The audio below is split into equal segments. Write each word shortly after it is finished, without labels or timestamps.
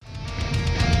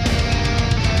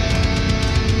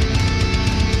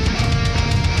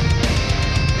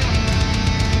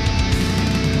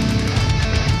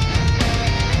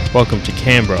Welcome to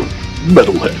Canberra,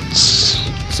 Metalheads.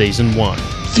 Season 1.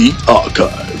 The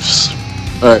Archives.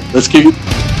 Alright, let's kick it.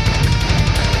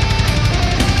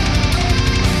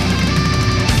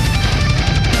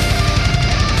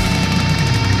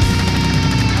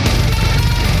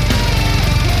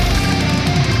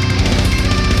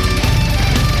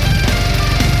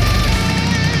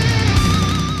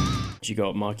 You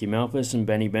got Marky Malphus and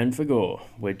Benny Benfagor.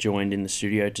 We're joined in the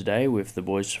studio today with the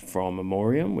boys from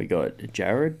Memoriam. We got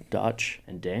Jared, Dutch,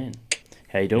 and Dan.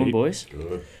 How you doing, boys?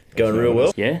 Good. Going real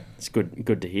well. Yeah, it's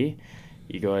good to hear.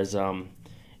 You guys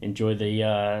enjoy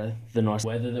the nice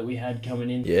weather that we had coming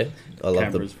in. Yeah, I love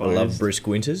Canberra's I love finest. brisk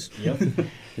winters. Yep.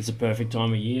 It's a perfect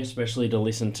time of year, especially to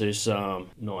listen to some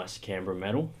nice Canberra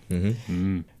metal.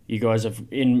 You guys are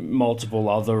in multiple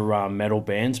other metal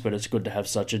bands, but it's good to have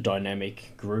such a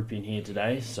dynamic group in here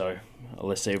today. So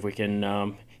let's see if we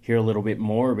can hear a little bit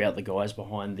more about the guys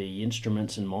behind the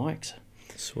instruments and mics.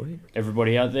 Sweet.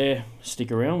 Everybody out there,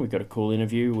 stick around. We've got a cool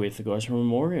interview with the guys from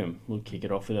Memoriam. We'll kick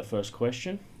it off with our first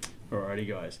question. Alrighty,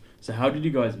 guys. So how did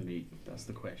you guys meet? That's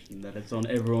the question that it's on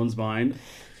everyone's mind.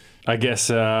 I guess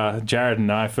Jared and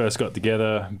I first got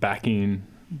together back in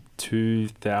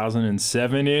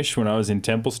 2007-ish when I was in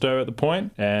Templestowe at the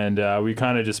point, and we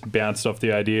kind of just bounced off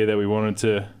the idea that we wanted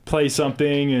to play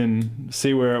something and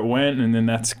see where it went, and then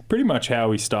that's pretty much how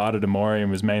we started Memoriam.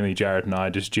 Was mainly Jared and I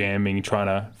just jamming, trying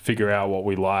to figure out what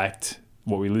we liked,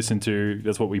 what we listened to.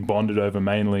 That's what we bonded over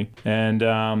mainly, and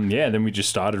then we just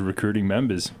started recruiting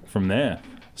members from there.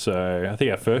 So I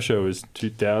think our first show was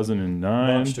 2009.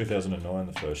 March 2009,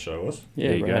 the first show was. Yeah,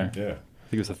 There you right. go. Yeah.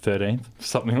 I think it was the 13th,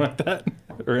 something like that,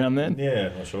 around then.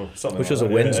 Yeah, not sure. Something Which like was a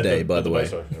that. Wednesday, at by the way.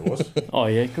 Baso, it was. Oh,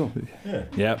 yeah, cool. Yeah.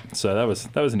 Yeah, so that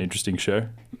was an interesting show.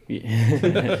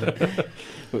 Yeah.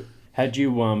 Had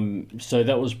you so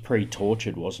that was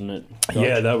pre-Tortured, wasn't it? Dutch?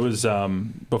 Yeah, that was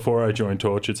before I joined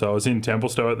Tortured. So I was in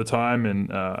Templestowe at the time,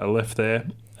 and I left there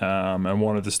and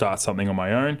wanted to start something on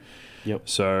my own. Yep.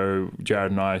 So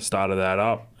Jared and I started that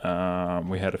up.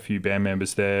 We had a few band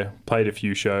members there, played a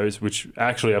few shows, which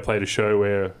actually I played a show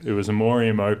where it was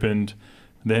Memoriam opened,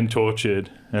 then Tortured,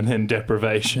 and then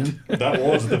Deprivation. That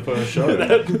was the first show.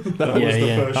 that was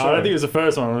the first I show. don't think it was the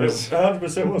first one. It It was,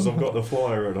 100% was. I've got the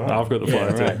flyer at home. I've got the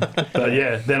flyer Yeah, too. But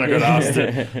yeah, then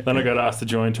I got asked to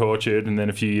join Tortured, and then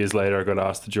a few years later I got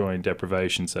asked to join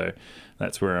Deprivation. So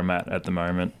that's where I'm at the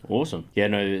moment. Awesome. Yeah,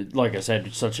 no, like I said,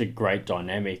 it's such a great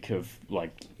dynamic of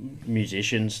like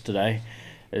musicians today,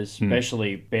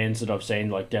 especially bands that I've seen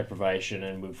like Deprivation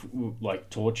and with like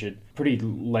Tortured, pretty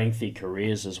lengthy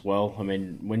careers as well. I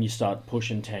mean, when you start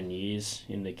pushing 10 years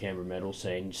in the Canberra metal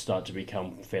scene, you start to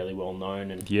become fairly well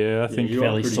known and Yeah, I think you are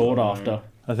fairly pretty sought well after. known.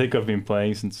 I've been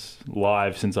playing since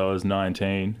I was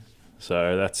 19.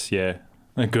 So that's a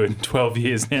good 12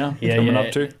 years now coming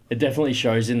up to. It definitely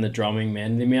shows in the drumming,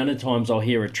 man. The amount of times I'll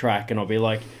hear a track and I'll be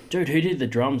like, dude, who did the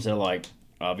drums? They're like,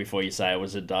 before you say it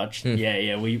was a Dutch. Yeah,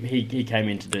 he came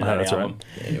in to do that that's album.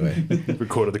 Yeah, anyway,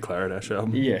 Recorded the Claridash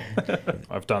album. Yeah.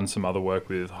 I've done some other work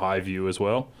with Highview as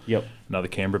well, Yep. another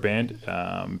Canberra band,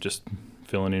 just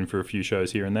filling in for a few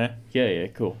shows here and there. Yeah,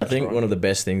 cool. I think one of the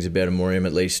best things about Memoriam,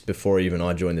 at least before even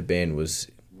I joined the band, was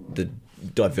the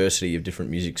diversity of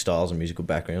different music styles and musical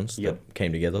backgrounds Yep. that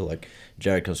came together. Like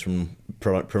Jared comes from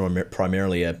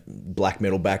primarily a black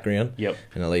metal background, Yep.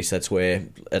 and at least that's where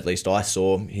at least I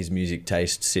saw his music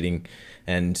taste sitting.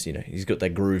 And he's got that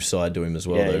groove side to him as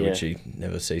well, Yeah, though, yeah. which he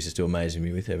never ceases to amaze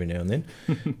me with every now and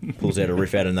then. Pulls out a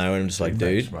riff out of nowhere, and I'm just like,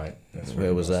 Thanks, dude, mate. That's where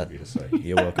very was nice that? of you to say.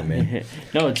 You're welcome, man.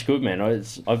 No, it's good, man.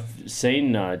 I've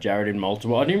seen Jared in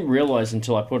multiple. I didn't realize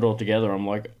until I put it all together. I'm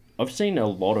like, I've seen a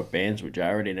lot of bands with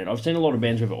Jared in it. I've seen a lot of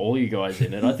bands with all you guys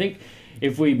in it. I think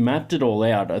if we mapped it all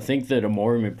out, I think that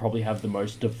Memoriam would probably have the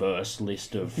most diverse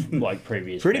list of like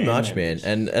previous. Pretty band much, man. members.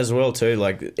 And as well, too,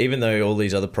 like, even though all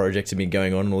these other projects have been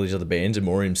going on and all these other bands,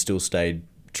 Memoriam still stayed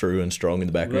true and strong in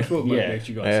the background. That's what Yeah. makes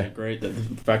you guys Yeah. so great. That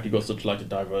the fact you got such like a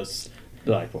diverse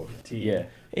team. Yeah.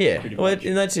 Yeah, Pretty well, much.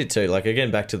 and that's it too. Like,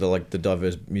 again, back to the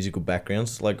diverse musical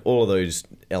backgrounds. Like, all of those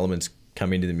elements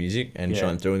come into the music and Yeah.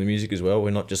 shine through in the music as well.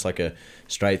 We're not just like a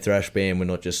straight thrash band. We're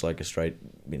not just like a straight,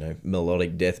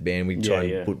 melodic death band. We try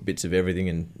Yeah. and put bits of everything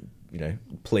and,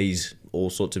 please all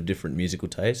sorts of different musical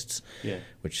tastes, Yeah.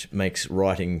 which makes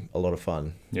writing a lot of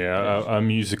fun. Yeah, our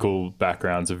musical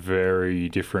backgrounds are very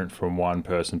different from one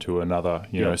person to another,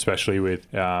 you know, Yeah. especially with,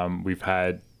 we've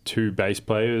had 2 bass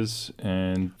players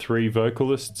and 3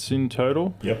 vocalists in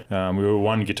total. Yep. We were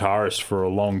 1 guitarist for a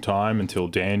long time until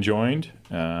Dan joined.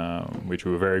 which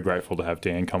we were very grateful to have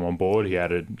Dan come on board. He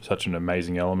added such an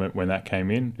amazing element when that came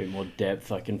in. Bit more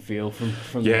depth I can feel from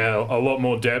Yeah, a lot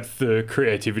more depth. The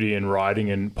creativity and writing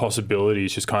and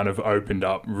possibilities just kind of opened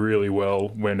up really well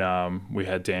when we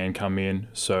had Dan come in.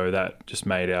 So that just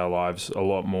made our lives a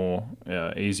lot more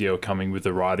easier coming with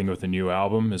the writing of the new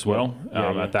album as well.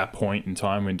 Yeah. At that point in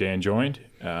time when Dan joined.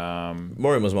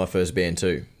 Morium was my first band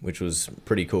too, which was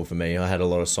pretty cool for me. I had a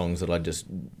lot of songs that I just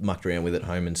mucked around with at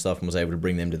home and stuff and was able to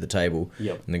bring them to the table.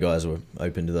 Yep. And the guys were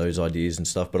open to those ideas and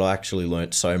stuff. But I actually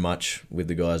learnt so much with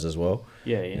the guys as well.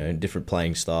 Yeah. You know, different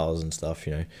playing styles and stuff,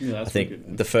 you know. Yeah, that's I think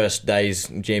good. the first days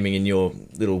jamming in your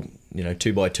little,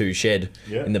 2x2 shed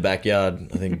in the backyard,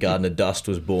 I think Garden of Dust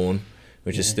was born,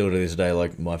 which is still to this day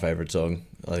like my favourite song.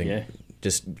 I think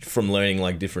just from learning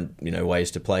like different,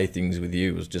 ways to play things with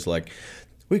you was just like,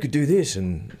 we could do this,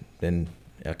 and then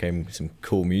out came some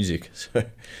cool music. So,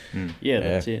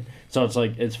 that's it. So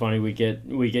it's funny we get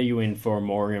you in for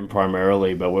Morium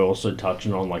primarily, but we're also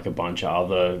touching on like a bunch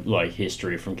of other like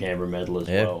history from Canberra metal as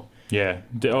well. Yeah,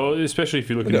 especially if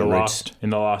you look in the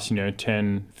last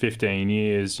 10, 15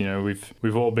 years,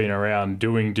 we've all been around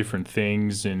doing different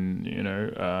things, and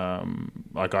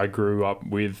like I grew up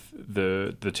with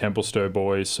the Templestowe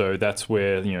boys, so that's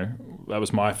where that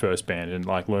was my first band, and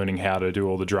like learning how to do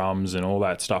all the drums and all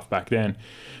that stuff back then.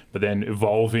 But then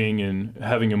evolving and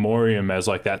having Amorium as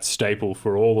like that staple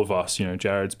for all of us.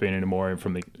 Jared's been in Amorium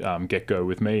from the get-go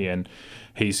with me, and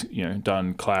he's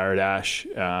done Claret Ash,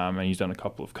 and he's done a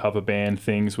couple of cover band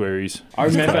things where he's... I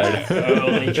remember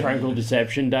early Tranquil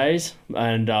Deception days,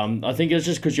 and I think it's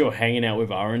just because you're hanging out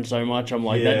with Aaron so much. I'm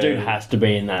like, that dude has to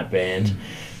be in that band.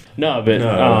 No,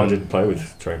 I didn't play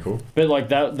with Tranquil. But like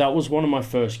that was one of my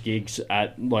first gigs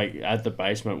at the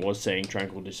basement, was seeing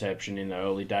Tranquil Deception in the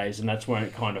early days, and that's when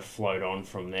it kind of flowed on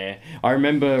from there. I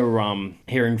remember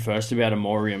hearing first about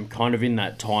Amorium kind of in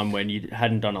that time when you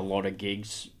hadn't done a lot of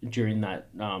gigs during that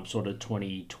sort of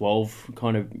 2012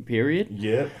 kind of period.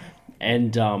 Yeah.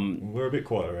 And we're a bit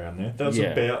quiet around there. That was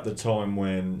about the time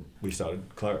when we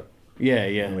started Claret. Yeah.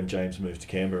 And when James moved to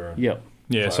Canberra. Yep.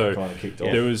 Yeah, so kind of kicked off.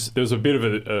 there was a bit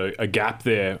of a gap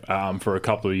there for a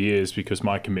couple of years because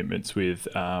my commitments with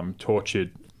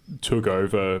Tortured took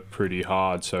over pretty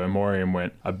hard. So Amorium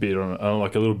went a bit on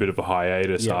like a little bit of a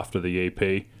hiatus after the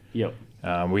EP. Yep.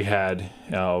 We had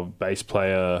our bass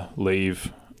player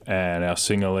leave and our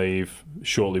singer leave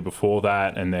shortly before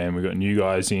that, and then we got new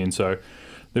guys in. So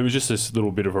there was just this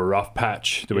little bit of a rough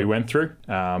patch that we went through.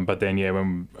 But then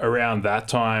when around that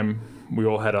time, we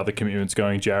all had other commitments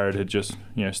going. Jared had just,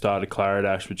 started Claret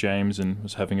Ash with James and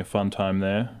was having a fun time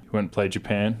there. He went and played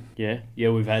Japan. Yeah,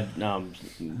 we've had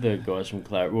the guys from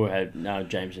Claret. We had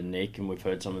James and Nick, and we've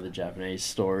heard some of the Japanese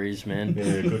stories, man.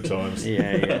 Yeah, good times.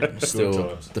 Yeah.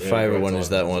 Still, the favourite one is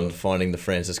that one, finding the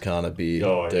Franciscana beer.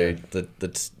 Oh, dude,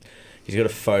 that's... He's got a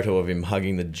photo of him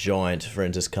hugging the giant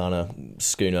Franciscana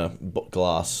schooner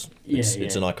glass.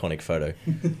 It's an iconic photo.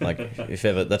 Like, if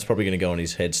ever, that's probably going to go on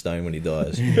his headstone when he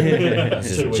dies.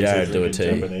 This is Jared do it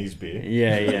too. Japanese beer.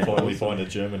 Yeah. Finally find a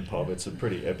German pub. It's a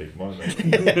pretty epic moment.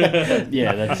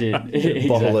 Yeah, that's it. Exactly.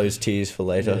 Bottle those tears for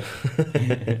later.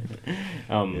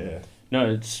 No,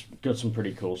 it's got some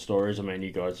pretty cool stories. I mean,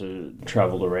 you guys have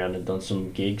travelled around and done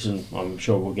some gigs, and I'm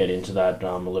sure we'll get into that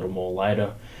a little more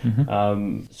later.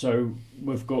 Mm-hmm. So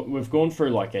we've gone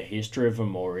through like a history of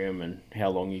Amorium and how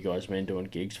long you guys been doing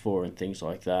gigs for and things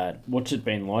like that. What's it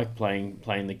been like playing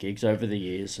the gigs over the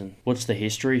years, and what's the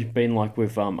history been like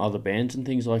with other bands and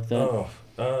things like that?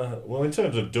 Well, in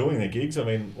terms of doing the gigs, I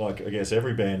mean, like, I guess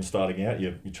every band starting out,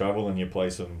 you travel and you play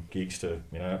some gigs to,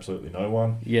 absolutely no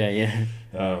one. Yeah.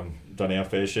 Done our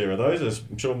fair share of those, as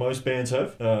I'm sure most bands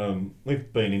have.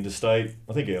 We've been interstate.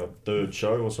 I think our third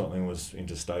show or something was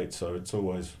interstate, so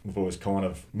we've always kind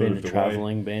of moved away. Been a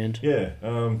travelling band. Yeah,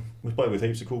 we've played with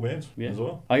heaps of cool bands as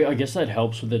well. I guess that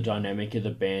helps with the dynamic of the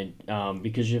band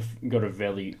because you've got a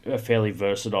fairly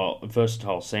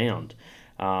versatile sound.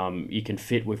 You can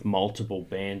fit with multiple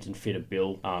bands and fit a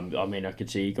bill. I mean, I could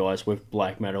see you guys with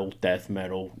black metal, death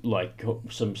metal, like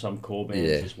some core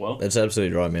bands as well. That's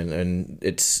absolutely right, man. And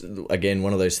it's, again,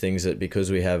 one of those things that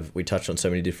because we touch on so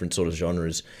many different sort of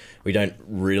genres, we don't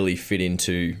really fit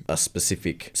into a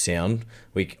specific sound.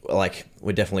 We're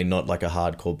definitely not like a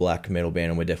hardcore black metal band,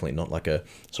 and we're definitely not like a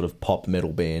sort of pop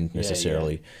metal band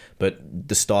necessarily. Yeah. But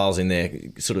the styles in there,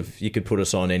 sort of, you could put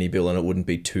us on any bill and it wouldn't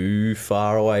be too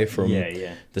far away from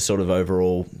the sort of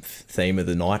overall theme of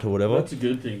the night or whatever. That's a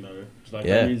good thing, though. Like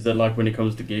Yeah. that means that like when it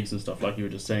comes to gigs and stuff, like you were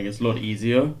just saying, it's a lot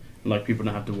easier. Like people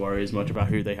don't have to worry as much about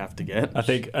who they have to get. I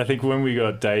think when we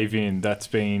got Dave in, that's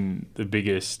been the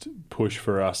biggest push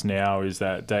for us now. Is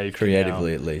that Dave can Creatively,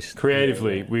 now- at least.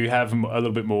 Creatively, Yeah. we have a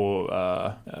little bit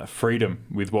more freedom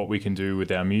with what we can do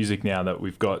with our music now that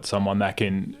we've got someone that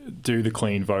can do the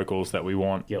clean vocals that we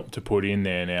want Yep. to put in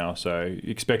there now. So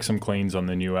expect some cleans on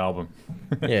the new album.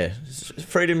 Yeah,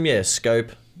 freedom. Yeah,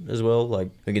 scope as well.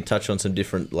 Like we can touch on some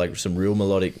different, like some real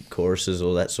melodic choruses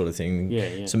or that sort of thing.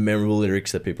 Yeah. Some memorable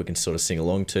lyrics that people can sort of sing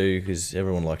along to, because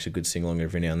everyone likes a good sing along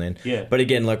every now and then. Yeah. But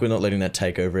again, like we're not letting that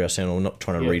take over our sound. Or we're not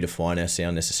trying to Yeah. redefine our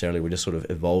sound necessarily. We're just sort of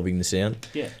evolving the sound.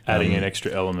 Yeah. Adding an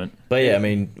extra element. But yeah, I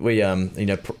mean, we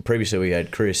previously we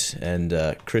had Chris, and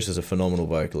Chris is a phenomenal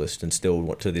vocalist, and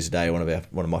still to this day one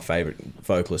of my favourite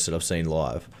vocalists that I've seen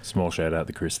live. Small shout out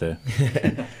to Chris there.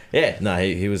 Yeah, no,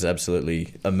 he was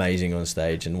absolutely amazing on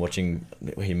stage, and watching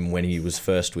him when he was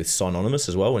first with Synonymous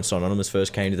as well, when Synonymous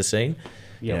first came to the scene.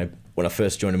 You know, when I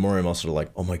first joined Amorium, I was sort of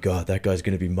like, oh my God, that guy's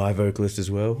going to be my vocalist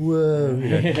as well. Whoa. You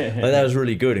know, like, that was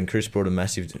really good. And Chris brought a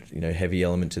massive, heavy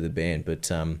element to the band. But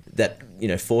that,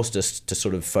 forced us to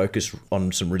sort of focus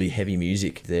on some really heavy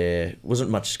music. There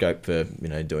wasn't much scope for,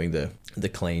 doing the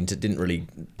cleans. It didn't really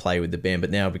play with the band.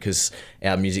 But now, because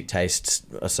our music tastes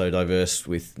are so diverse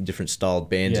with different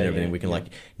styled bands and everything, we can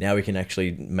now we can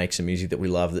actually make some music that we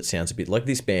love that sounds a bit like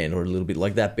this band or a little bit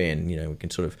like that band. We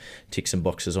can sort of tick some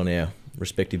boxes on our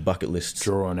respective bucket lists.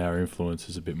 Draw on our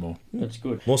influences a bit more. That's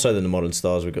good. More so than the modern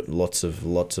styles, we've got lots of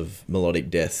melodic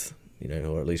death,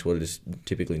 or at least what is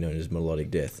typically known as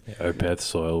melodic death. Opeth,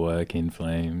 Soilwork, In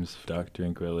Flames, Dark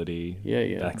Tranquility,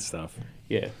 that stuff.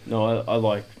 Yeah. No, I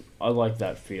like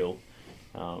that feel.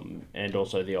 And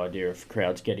also the idea of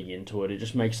crowds getting into it. It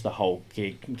just makes the whole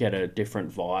gig get a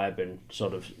different vibe and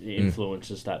sort of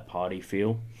influences that party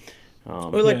feel.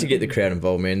 We like to get the crowd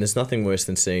involved, man. There's nothing worse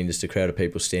than seeing just a crowd of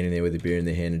people standing there with a beer in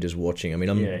their hand and just watching. I mean,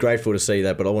 I'm grateful to see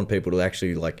that, but I want people to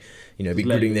actually be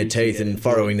gritting their teeth and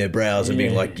furrowing their brows and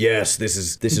being like, yes, this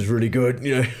is really good,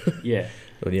 Yeah.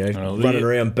 Or, running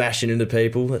around bashing into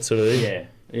people, that sort of thing. Yeah.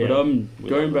 But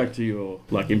going back to your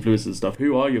influences and stuff,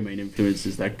 who are your main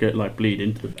influences that bleed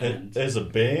into the band? As a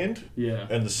band, Yeah.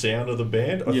 and the sound of the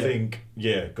band, I Yeah. think,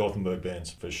 Gothenburg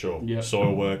bands for sure. Yeah.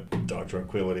 Soilwork, Dark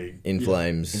Tranquility, In In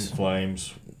Flames.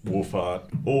 Flames, Wolfheart,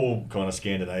 all kind of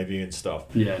Scandinavian stuff.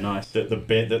 Yeah, nice. That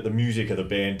the music of the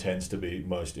band tends to be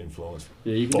most influenced.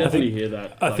 Yeah, you can Well, I definitely hear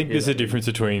that. I think there's a difference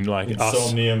between us.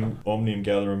 Insomnium, Omnium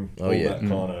Gatherum, all that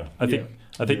kind of.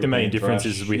 I think the main difference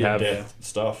is we have death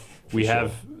stuff. we for have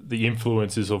sure. the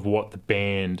influences of what the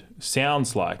band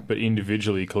sounds like, but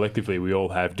individually, collectively, we all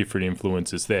have different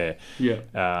influences there.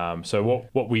 Yeah. So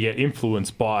what we get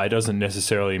influenced by doesn't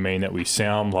necessarily mean that we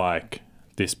sound like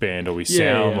this band or we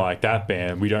sound like that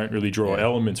band. We don't really draw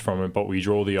elements from it, but we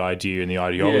draw the idea and the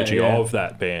ideology of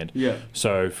that band. Yeah.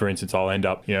 So, for instance, I'll end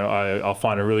up, I'll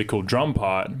find a really cool drum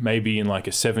part, maybe in like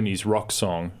a 70s rock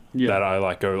song that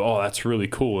I go, oh, that's really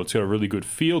cool. It's got a really good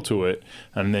feel to it.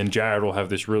 And then Jared will have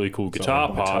this really cool guitar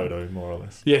Something like part. Toto, more or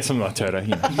less. Yeah, something like Toto.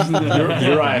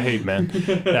 You're right, a heap, man.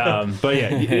 But yeah,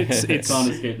 it's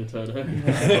Can't escape the Toto.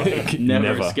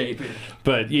 Never escape it.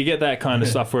 but you get that kind of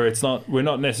stuff where we're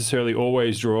not necessarily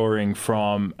always drawing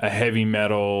from a heavy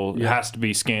metal. It has to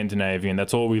be Scandinavian.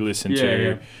 That's all we listen to.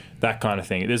 Yeah. That kind of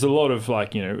thing. There's a lot of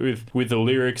with the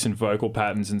lyrics and vocal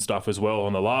patterns and stuff as well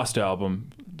on the last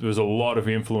album. There was a lot of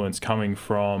influence coming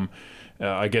from,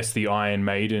 I guess, the Iron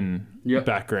Maiden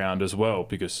background as well,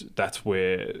 because that's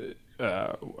where,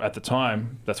 at the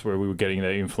time, that's where we were getting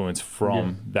the influence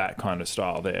from that kind of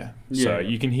style there. So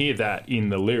you can hear that in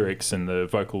the lyrics and the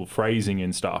vocal phrasing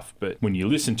and stuff, but when you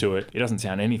listen to it, it doesn't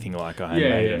sound anything like Iron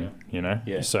Maiden,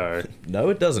 Yeah. So, No,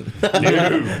 it doesn't.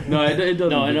 No, it doesn't.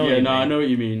 No, I know what you mean. I know what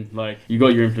you mean. Like, you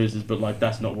got your influences, but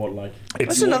that's not what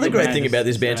That's another great thing about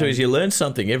this band too, is you learn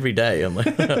something every day. I'm like,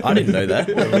 I didn't know that.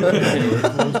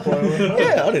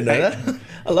 I didn't know that.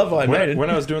 I love Iron Maiden. when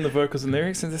I was doing the vocals and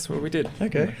lyrics, and that's what we did.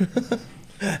 Okay.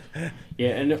 Yeah,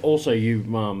 and also you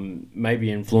may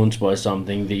be influenced by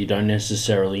something that you don't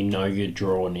necessarily know you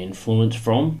draw an influence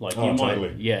from. Like you might,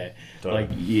 totally. Like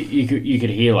you could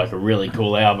hear like a really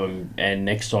cool album, and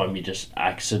next time you just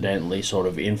accidentally sort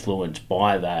of influenced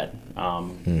by that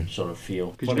sort of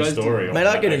feel. Funny story. on Mate, I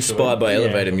that, get actually. inspired by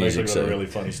elevator I've music, actually got so a really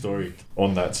funny story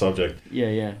on that subject.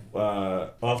 Yeah.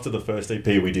 After the first EP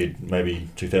we did, maybe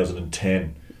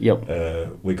 2010,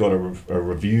 we got a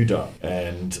review done,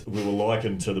 and we were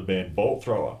likened to the band Bolt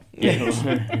Thrower.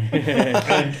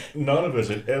 And none of us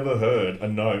had ever heard a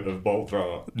note of Bolt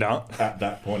Thrower at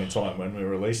that point in time when we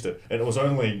released it. And it was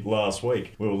only last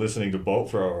week we were listening to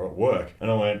Bolt Thrower at work, and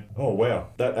I went, oh wow,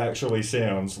 that actually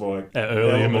sounds like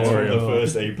early elements from Memoriam. the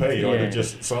first EP. I had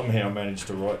just somehow managed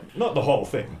to write, not the whole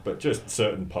thing, but just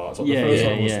certain parts. Like the first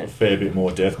one was a fair bit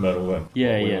more death metal than what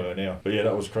we were now. But yeah,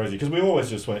 that was crazy, because we always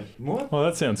just went, what? Well,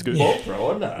 that sounds good. Bolt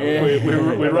Thrower? No.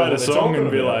 We write a song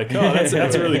and be like, oh,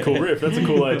 that's a really cool riff. That's a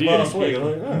cool idea. Last week,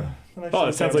 I'm like, oh,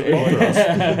 it sounds like Bolt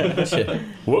Thrower.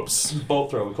 Whoops.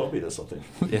 Bolt Thrower copied or something.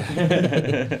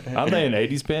 Aren't they an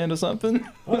 80s band or something?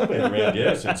 Oh, they've been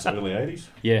around, since the early 80s.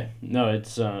 Yeah, no,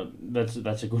 it's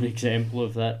that's a good example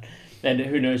of that. And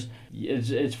who knows,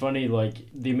 it's funny, like,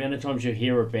 the amount of times you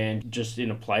hear a band just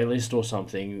in a playlist or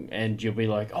something, and you'll be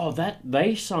like, oh,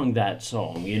 they sung that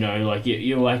song, you know, like,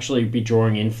 you'll actually be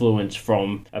drawing influence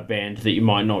from a band that you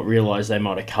might not realise they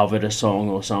might have covered a song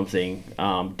or something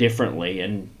differently,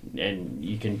 and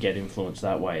you can get influence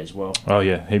that way as well. Oh,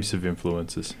 yeah, heaps of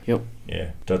influences. Yep.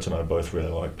 Yeah, Dutch and I both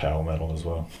really like power metal as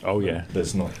well. Oh, yeah.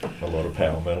 There's not a lot of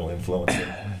power metal influence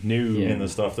in the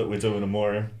stuff that we do in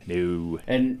Amorium. No.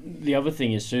 And the other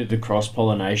thing is too, the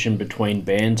cross-pollination between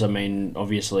bands. I mean,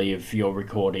 obviously, if you're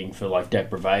recording for, like,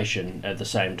 Deprivation at the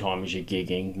same time as you're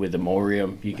gigging with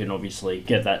Amorium, you can obviously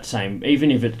get that same,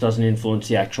 even if it doesn't influence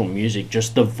the actual music,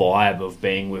 just the vibe of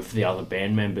being with the other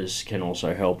band members can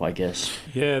also help, I guess.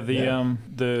 Yeah,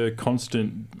 the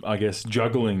constant, I guess,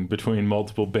 juggling between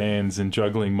multiple bands and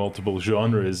juggling multiple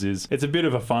genres it's a bit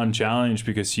of a fun challenge,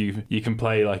 because you can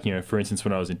play, like, you know, for instance,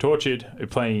 when I was in Tortured, you're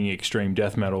playing extreme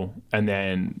death metal, and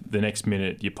then the next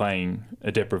minute you're playing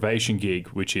a Deprivation gig,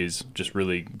 which is just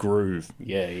really groove.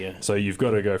 Yeah. So you've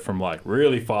got to go from, like,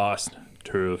 really fast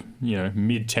to, you know,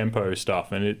 mid-tempo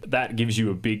stuff, and that gives you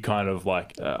a big kind of,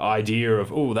 like, idea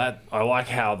of, oh, that I like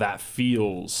how that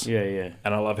feels, and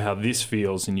I love how this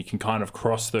feels, and you can kind of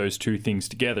cross those two things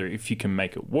together if you can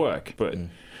make it work. But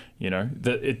you know,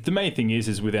 the main thing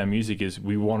is with our music is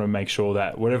we want to make sure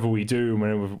that whatever we do,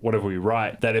 whatever we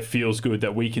write, that it feels good,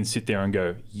 that we can sit there and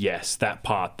go, yes, that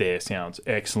part there sounds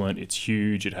excellent, it's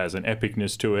huge, it has an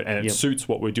epicness to it, and it suits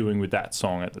what we're doing with that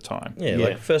song at the time. Yeah,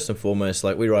 like, first and foremost,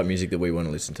 like, we write music that we want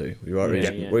to listen to. We write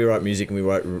music and we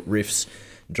write riffs,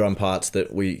 drum parts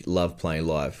that we love playing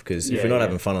live, because if we're not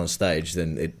having fun on stage,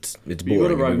 then it's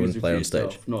boring and we wouldn't play on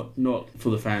stage. Not for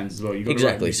the fans as well.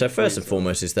 Exactly. So first and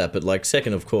foremost is that, but, like,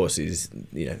 second, of course, is,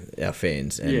 you know, our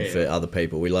fans, and for other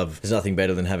people, we love. There's nothing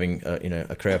better than having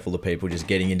a crowd full of people just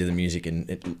getting into the music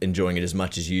and enjoying it as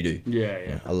much as you do.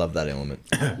 Yeah. I love that element.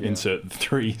 Insert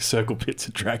 3 circle pits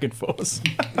of Dragon Force.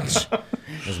 That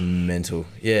was mental.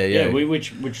 Yeah.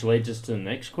 Which leads us to the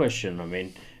next question. I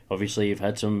mean, obviously, you've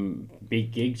had some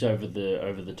big gigs over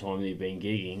the time that you've been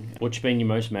gigging. What's been your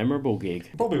most memorable gig?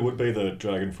 Probably would be the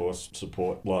Dragon Force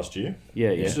support last year. Yeah.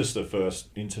 It's just the first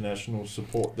international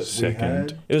support that we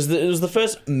had. It was the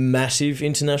first massive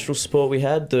international support we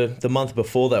had. The month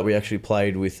before that, we actually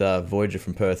played with Voyager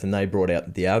from Perth, and they brought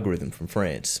out The Algorithm from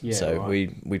France. Yeah, so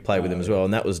right. we played with them as well,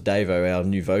 and that was Davo, our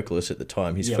new vocalist at the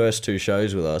time. His first 2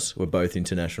 shows with us were both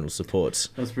international supports.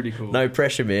 That's pretty cool. No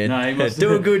pressure, man. No, he must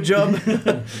do a good job.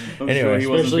 Anyway,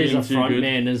 especially as a front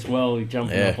man as well,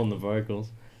 jumping up on the vocals.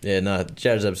 Yeah, no,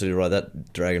 Jared's absolutely right.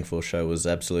 That Dragon Force show was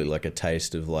absolutely like a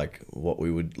taste of, like, what we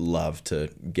would love to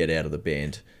get out of the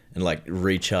band, and, like,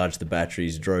 recharge the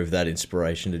batteries. Drove that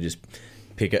inspiration to just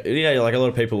pick up. You know, like, a lot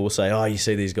of people will say, oh, you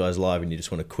see these guys live and you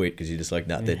just want to quit because you're just like,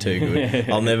 nah, they're too good.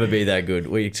 I'll never be that good.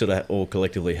 We sort of all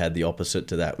collectively had the opposite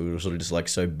to that. We were sort of just, like,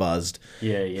 so buzzed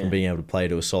from being able to play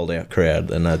to a sold out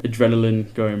crowd, and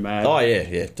adrenaline going mad. Oh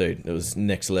yeah, dude, it was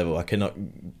next level. I cannot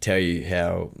tell you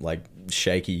how, like,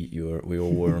 shaky we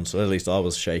all were on. So at least I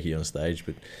was shaky on stage,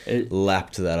 but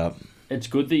lapped that up. It's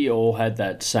good that you all had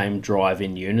that same drive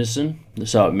in unison,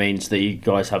 so it means that you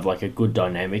guys have, like, a good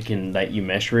dynamic and that you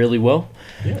mesh really well.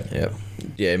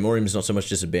 Yeah, Morium's not so much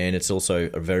just a band, it's also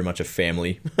very much a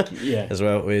family as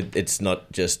well. It's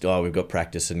not just, we've got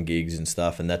practice and gigs and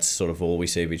stuff, and that's sort of all we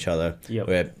see of each other.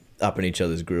 We're up in each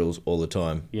other's grills all the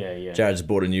time. Jared's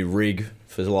bought a new rig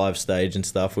for live stage and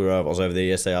stuff. I was over there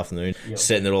yesterday afternoon,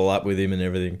 setting it all up with him and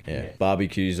everything.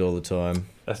 Barbecues all the time.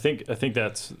 I think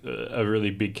that's a really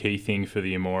big key thing for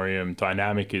the Amorium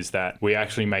dynamic is that we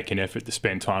actually make an effort to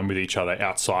spend time with each other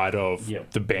outside of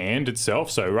the band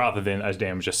itself. So rather than, as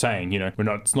Dan was just saying,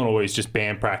 it's not always just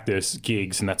band practice,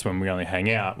 gigs, and that's when we only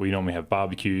hang out. We normally have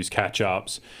barbecues,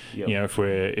 catch-ups. If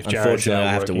Jared's unfortunately,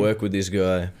 I have to work with this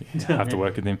guy. I have to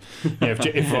work with him.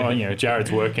 If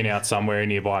Jared's working out somewhere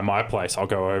nearby my place, I'll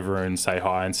go over and say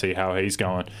hi and see how he's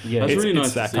going. Yeah, that's really nice.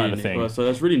 It's that kind of thing. So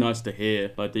that's really nice to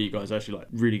hear, like that you guys are actually like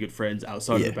really good friends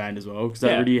outside of the band as well, because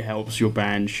that really helps your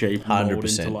band shape and mold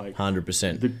into like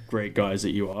 100% the great guys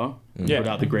that you are.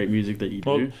 Without the great music that you do.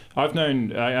 Well, I've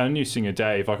known our new singer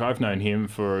Dave. Like I've known him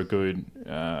for a good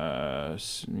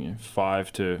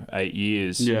 5 to 8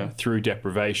 years through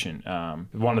Deprivation.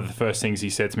 One of the first things he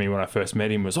said to me when I first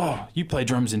met him was, "Oh, you play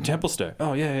drums in Templestowe?"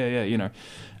 "Oh, yeah."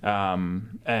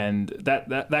 And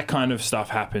that kind of stuff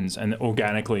happens and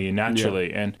organically and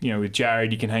naturally. And with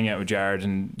Jared, you can hang out with Jared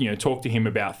and talk to him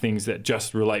about things that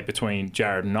just relate between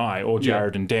Jared and I, or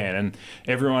Jared and Dan. And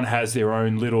everyone has their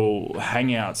own little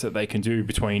hangouts that they can do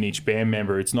between each band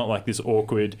member. It's not like this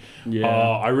awkward,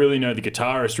 I really know the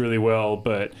guitarist really well,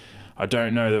 but I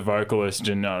don't know the vocalist,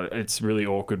 and it's really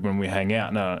awkward when we hang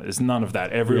out. No, there's none of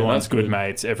that. Everyone's good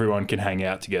mates. Everyone can hang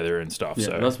out together and stuff. Yeah,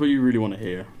 so that's what you really want to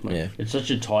hear. It's such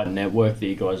a tight network that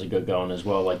you guys have got going as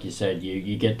well. Like you said,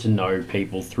 you get to know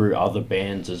people through other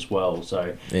bands as well.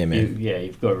 So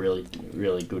you've got a really,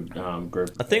 really good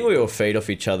group. I think we all feed off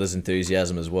each other's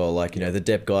enthusiasm as well. Like, the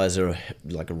Dep guys are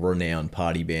like a renowned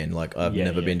party band. Like, I've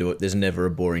never been to it. There's never a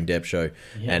boring Dep show.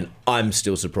 Yeah. And I'm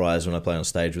still surprised when I play on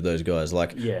stage with those guys.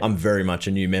 Like, I'm very much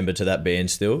a new member to that band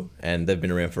still, and they've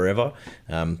been around forever.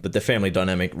 But the family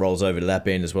dynamic rolls over to that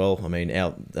band as well. I mean,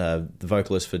 the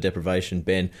vocalist for Deprivation,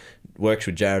 Ben, works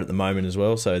with Jared at the moment as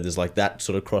well. So there's like that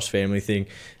sort of cross-family thing.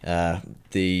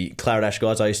 The Claret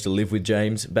guys, I used to live with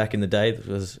James back in the day.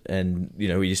 When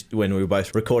we were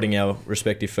both recording our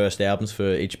respective first albums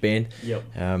for each band.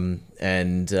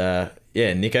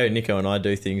 Nico and I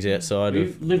do things outside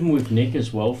of... living with Nick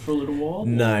as well for a little while?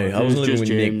 No, I wasn't living with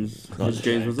James.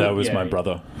 Nick. That was my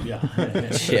brother. Yeah.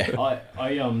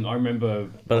 I remember...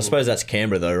 But I suppose that's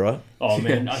Canberra though, right? Oh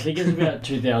man, I think it was about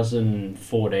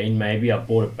 2014 maybe. I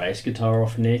bought a bass guitar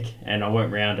off Nick, and I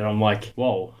went round and I'm like,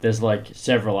 whoa, there's like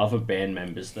several other band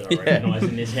members that I recognise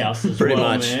in this house as Pretty well,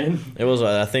 much. man. It was,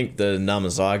 I think the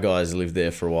Namazai guys lived there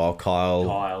for a while.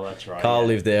 Kyle, that's right. Kyle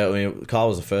lived there. I mean, Kyle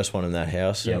was the first one in that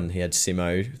house, and he had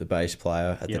Simo, the bass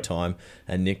player at the time,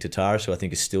 and Nick Tataris, who I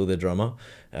think is still their drummer.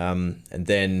 And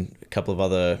then a couple of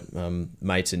other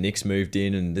mates of Nick's moved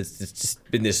in, and there's just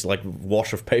been this like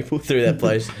wash of people through that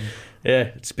place.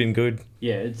 Yeah, it's been good.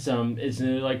 Yeah, it's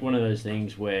like one of those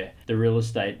things where the real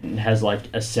estate has like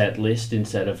a set list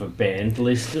instead of a band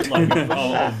list, like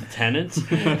of tenants.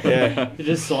 Yeah, you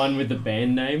just sign with the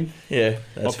band name. Yeah,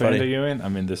 that's what funny. band are you in?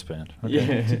 I'm in this band.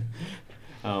 Okay. Yeah.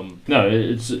 No,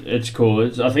 it's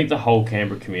cool. I think the whole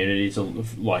Canberra community is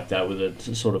like that, with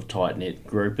a sort of tight-knit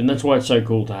group, and that's why it's so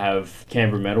cool to have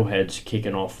Canberra Metalheads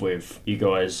kicking off with you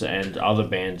guys and other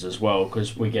bands as well,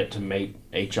 because we get to meet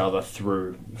each other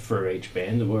through each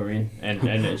band that we're in,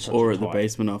 and it's or at the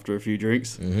basement after a few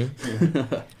drinks.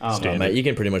 Mate, you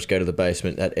can pretty much go to the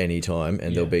basement at any time,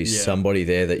 and there'll be somebody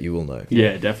there that you will know.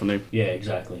 Yeah, definitely. Yeah,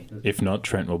 exactly. If not,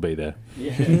 Trent will be there.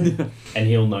 Yeah, and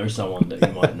he'll know someone that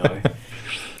you might know.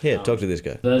 Yeah, talk to this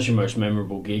guy. That's your most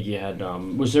memorable gig you had.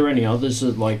 Was there any others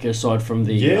like aside from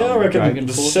the I reckon Dragon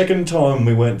the Force? second time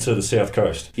we went to the South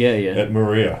Coast. Yeah. At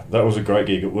Maria, that was a great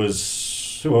gig. It was.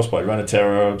 Who else played?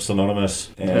 Ranaterra,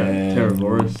 Synonymous, and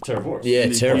Terravoris. Yeah,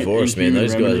 Terravoris, man.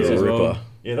 Those guys are a ripper.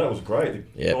 Yeah, that was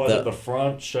great. The guys at the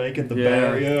front shaking the Yeah,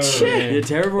 barrier.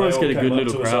 Terravoris get a good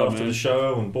little crowd, after man. the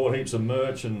show and bought heaps of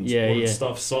merch and wanted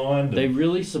stuff signed. They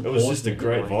really support. It was just a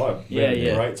great vibe. We had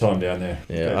a great time down there.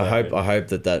 Yeah, I hope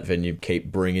that venue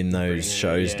keep bringing those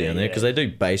shows down there, because they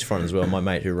do bass front as well. My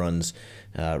mate who runs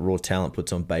Raw Talent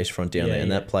puts on bass front down there,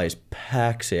 and that place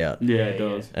packs out. Yeah, it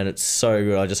does. And it's so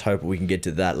good. I just hope we can get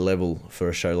to that level for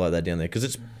a show like that down there, because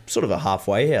it's sort of a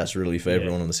halfway house really for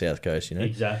everyone on the South Coast,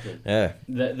 Exactly. Yeah.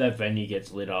 That venue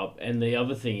gets lit up, and the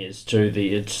other thing is too,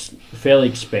 it's fairly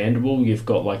expandable. You've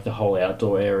got like the whole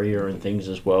outdoor area and things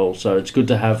as well, so it's good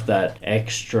to have that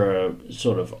extra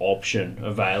sort of option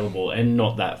available, and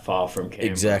not that far from Canberra.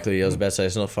 Exactly. I was about to say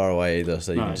it's not far away either,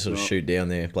 so you can just sort of shoot down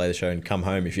there, play the show, and come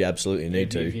home if you absolutely need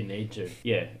need to. If you need to,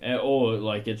 yeah. Or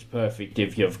like it's perfect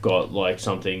if you've got like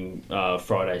something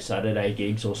Friday, Saturday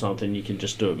gigs or something. You can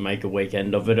just do it, make a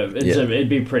weekend of it. It'd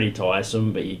be pretty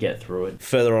tiresome, but you get through it.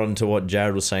 Further on to what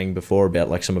Jared was saying before about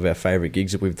like some of our favourite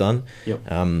gigs that we've done.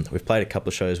 Yep. We've played a couple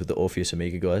of shows with the Orpheus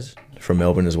Amiga guys from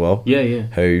Melbourne as well. Yeah.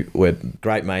 Who we're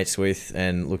great mates with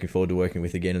and looking forward to working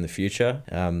with again in the future.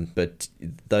 But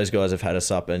those guys have had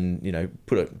us up and, you know,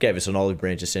 gave us an olive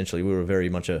branch essentially. We were very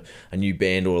much a new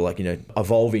band or like, you know,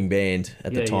 evolving band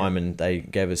at the time, and they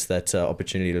gave us that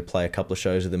opportunity to play a couple of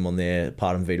shows with them on their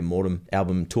Partum Vita Mortem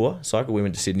album tour cycle. We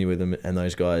went to Sydney with them, and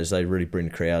those guys, they really bring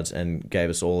the crowds and gave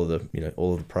us all of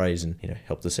the praise and, you know,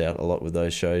 helped us out a lot with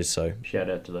those shows. So shout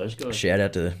out to those guys. Shout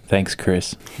out to them. Thanks,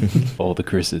 Chris. All the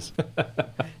Chris's.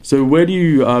 So where do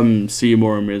you see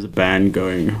Amorium as a band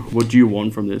going? What do you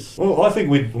want from this? Well, I think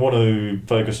we'd want to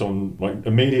focus on like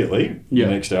immediately the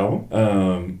next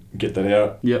album, get that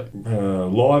out. Yep.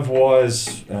 Live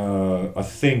wise, I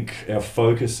think our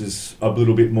focus is a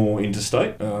little bit more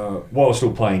interstate. While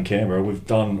still playing Canberra, we've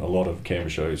done a lot of Canberra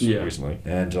shows recently,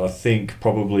 and I think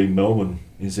probably Melbourne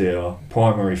is our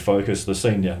primary focus. The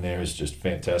scene down there is just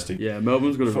fantastic. Yeah,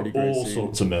 Melbourne's got a really great all scene.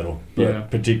 sorts of metal,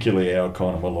 but particularly our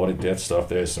kind of melodic death stuff.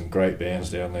 There's some great bands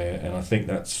down there, and I think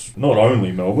that's not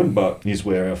only Melbourne, but is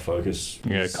where our focus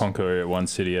is. Conquer one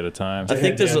city at a time. I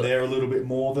think there's there a little bit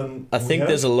more than I think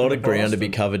there's a lot of ground to be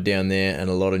covered down there and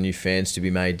a lot of new fans to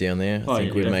be made down there. I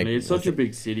think it's such a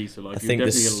big city, so like I think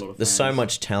definitely get a lot of fans. There's so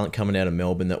much talent coming out of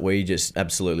Melbourne that we just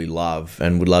absolutely love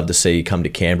and would love to see come to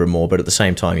Canberra more. But at the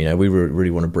same time, you know, we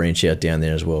really want to branch out down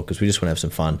there as well, because we just want to have some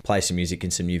fun, play some music in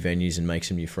some new venues and make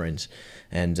some new friends.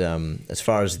 And as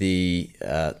far as the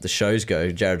shows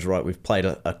go, Jared's right, we've played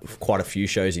quite a few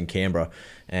shows in Canberra,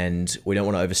 and we don't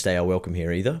want to overstay our welcome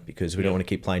here either, because we don't want to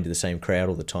keep playing to the same crowd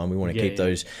all the time. We want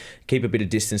to keep a bit of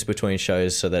distance between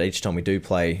shows, so that each time we do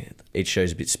play, each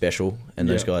show's a bit special, and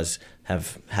those guys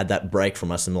have had that break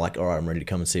from us and they're like, all right, I'm ready to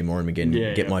come and see more of them again,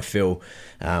 get my fill.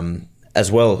 As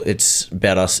well, it's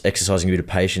about us exercising a bit of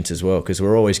patience as well, because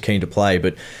we're always keen to play,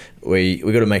 but we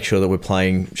got to make sure that we're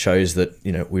playing shows that,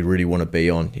 you know, we really want to be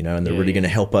on, you know, and they're really going to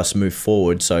help us move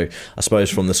forward. So I suppose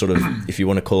from the sort of, if you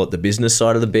want to call it the business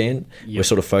side of the band, we're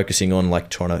sort of focusing on like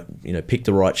trying to, you know, pick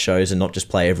the right shows and not just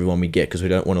play everyone we get, because we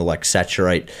don't want to like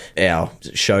saturate our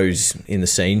shows in the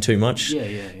scene too much.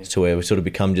 To where we sort of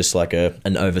become just like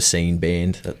an overseen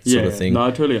band, that sort of thing. No,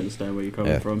 I totally understand where you're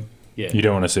coming from. Yeah. You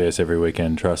don't want to see us every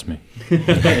weekend, trust me.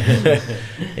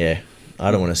 Yeah,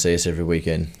 I don't want to see us every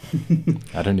weekend.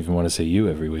 I don't even want to see you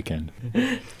every weekend. ...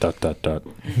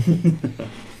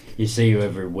 You see you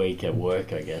every week at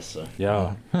work, I guess. So.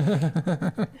 Yeah.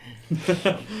 But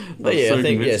yeah, I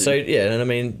think and I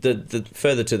mean the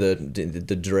further to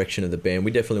the direction of the band,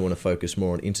 we definitely want to focus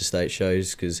more on interstate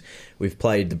shows, because we've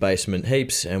played the basement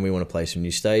heaps and we want to play some new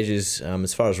stages.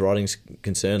 As far as writing's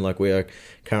concerned, like we are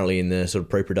currently in the sort of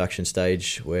pre-production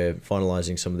stage. We're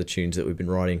finalising some of the tunes that we've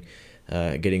been writing,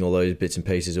 getting all those bits and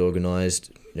pieces organised.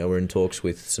 You know, we're in talks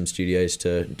with some studios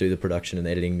to do the production and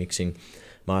editing, mixing,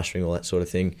 mastering, all that sort of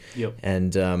thing.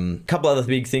 And a couple other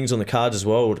big things on the cards as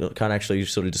well. We can't actually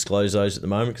sort of disclose those at the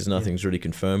moment because nothing's really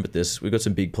confirmed, but we've got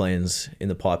some big plans in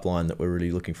the pipeline that we're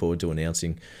really looking forward to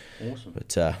announcing. Awesome.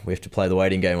 But we have to play the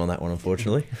waiting game on that one,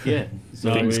 unfortunately.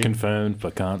 Things confirmed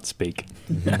but can't speak.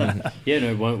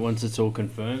 Once it's all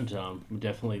confirmed, we'd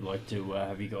definitely like to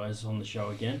have you guys on the show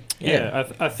again.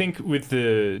 I think with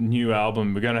the new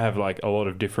album, we're going to have like a lot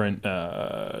of different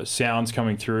sounds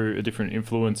coming through, different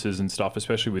influences and stuff,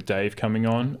 especially with Dave coming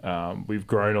on. We've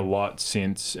grown a lot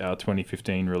since our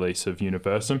 2015 release of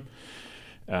Universum.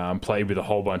 Played with a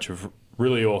whole bunch of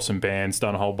really awesome bands,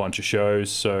 done a whole bunch of shows.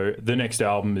 So the next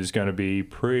album is going to be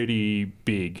pretty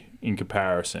big in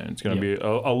comparison. It's going to be a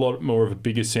lot more of a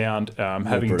bigger sound.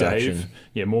 Having Dave,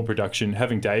 more production.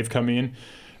 Having Dave come in,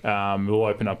 will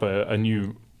open up a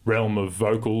new realm of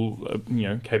vocal,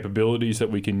 capabilities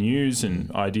that we can use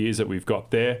and ideas that we've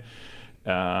got there.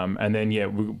 And then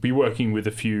we'll be working with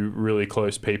a few really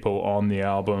close people on the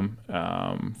album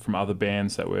from other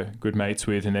bands that we're good mates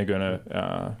with, and they're going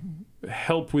to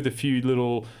help with a few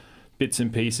little bits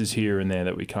and pieces here and there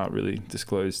that we can't really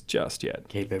disclose just yet.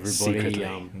 Keep everybody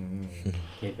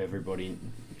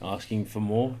asking for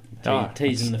more,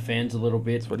 teasing the fans a little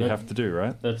bit. That's what you have to do,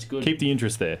 right? That's good. Keep the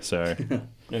interest there. So,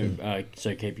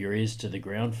 so keep your ears to the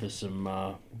ground for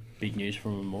some big news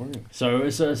from Amorium. So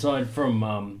aside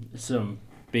from some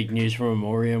big news from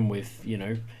Amorium with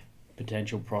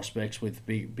potential prospects with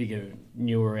bigger,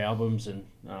 newer albums and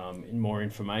more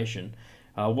information.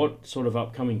 What sort of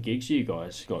upcoming gigs you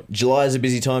guys got? July is a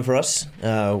busy time for us.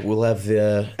 We'll have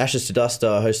Ashes to Dust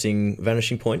hosting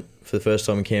Vanishing Point for the first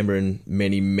time in Canberra in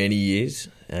many, many years.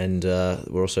 And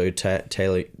we're also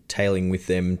tailing with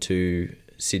them to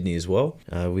Sydney as well,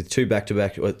 with two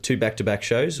back-to-back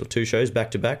shows, or 2 shows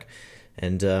back-to-back.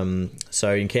 And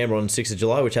so in Canberra on 6th of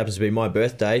July, which happens to be my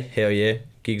birthday, hell yeah,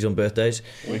 gigs on birthdays.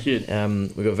 Wicked.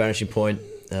 We've got Vanishing Point,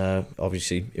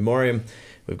 obviously Immorium.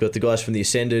 We've got the guys from The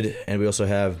Ascended, and we also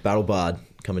have Battle Bard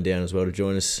coming down as well to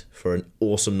join us for an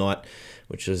awesome night,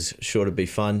 which is sure to be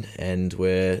fun. And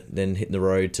we're then hitting the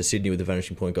road to Sydney with the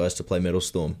Vanishing Point guys to play Metal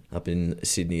Storm up in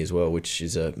Sydney as well, which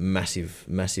is a massive,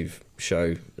 massive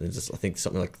show. There's, I think,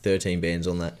 something like 13 bands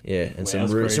on that. Yeah, and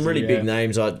some really big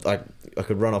names. I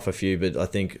could run off a few, but I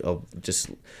think I'll just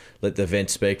let the event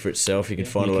speak for itself. You can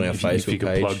find it on our Facebook page. If you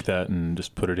could plug that and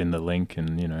just put it in the link,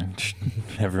 and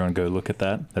everyone go look at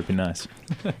that, that'd be nice.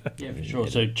 Yeah, for sure.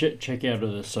 So check out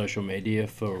the social media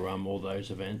for all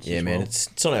those events. Yeah, man,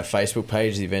 it's on our Facebook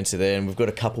page. The events are there, and we've got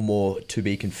a couple more to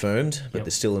be confirmed, but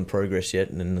they're still in progress yet.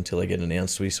 And until they get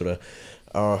announced, we sort of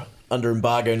are under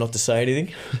embargo not to say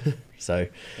anything. So,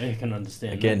 you can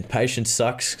understand. Again, patience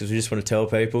sucks because we just want to tell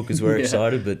people because we're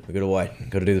excited, but we've got to wait. We've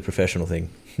got to do the professional thing.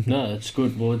 No, it's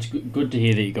good. Well, it's good to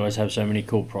hear that you guys have so many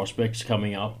cool prospects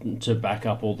coming up to back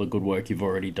up all the good work you've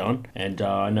already done. And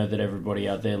I know that everybody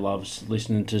out there loves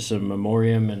listening to some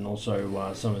Immorium and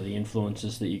also some of the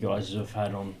influences that you guys have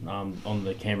had on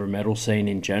the Canberra metal scene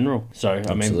in general. So,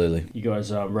 Absolutely. I mean, you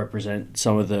guys represent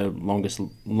some of the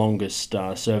longest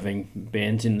serving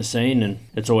bands in the scene, and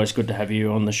it's always good to have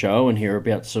you on the show and hear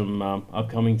about some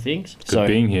upcoming things. Good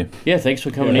being here. Yeah, thanks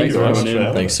for coming in, guys.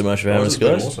 Thanks so much for having us,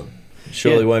 guys. Awesome.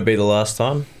 Surely won't be the last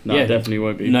time. No, definitely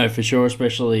won't be. No, for sure,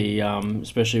 especially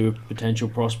with potential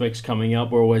prospects coming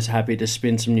up. We're always happy to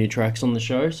spin some new tracks on the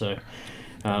show. So,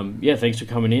 thanks for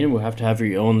coming in. We'll have to have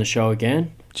you on the show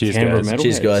again. Cheers, guys.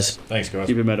 Cheers, guys. Thanks, guys.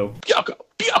 Keep it metal.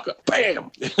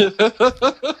 Bam!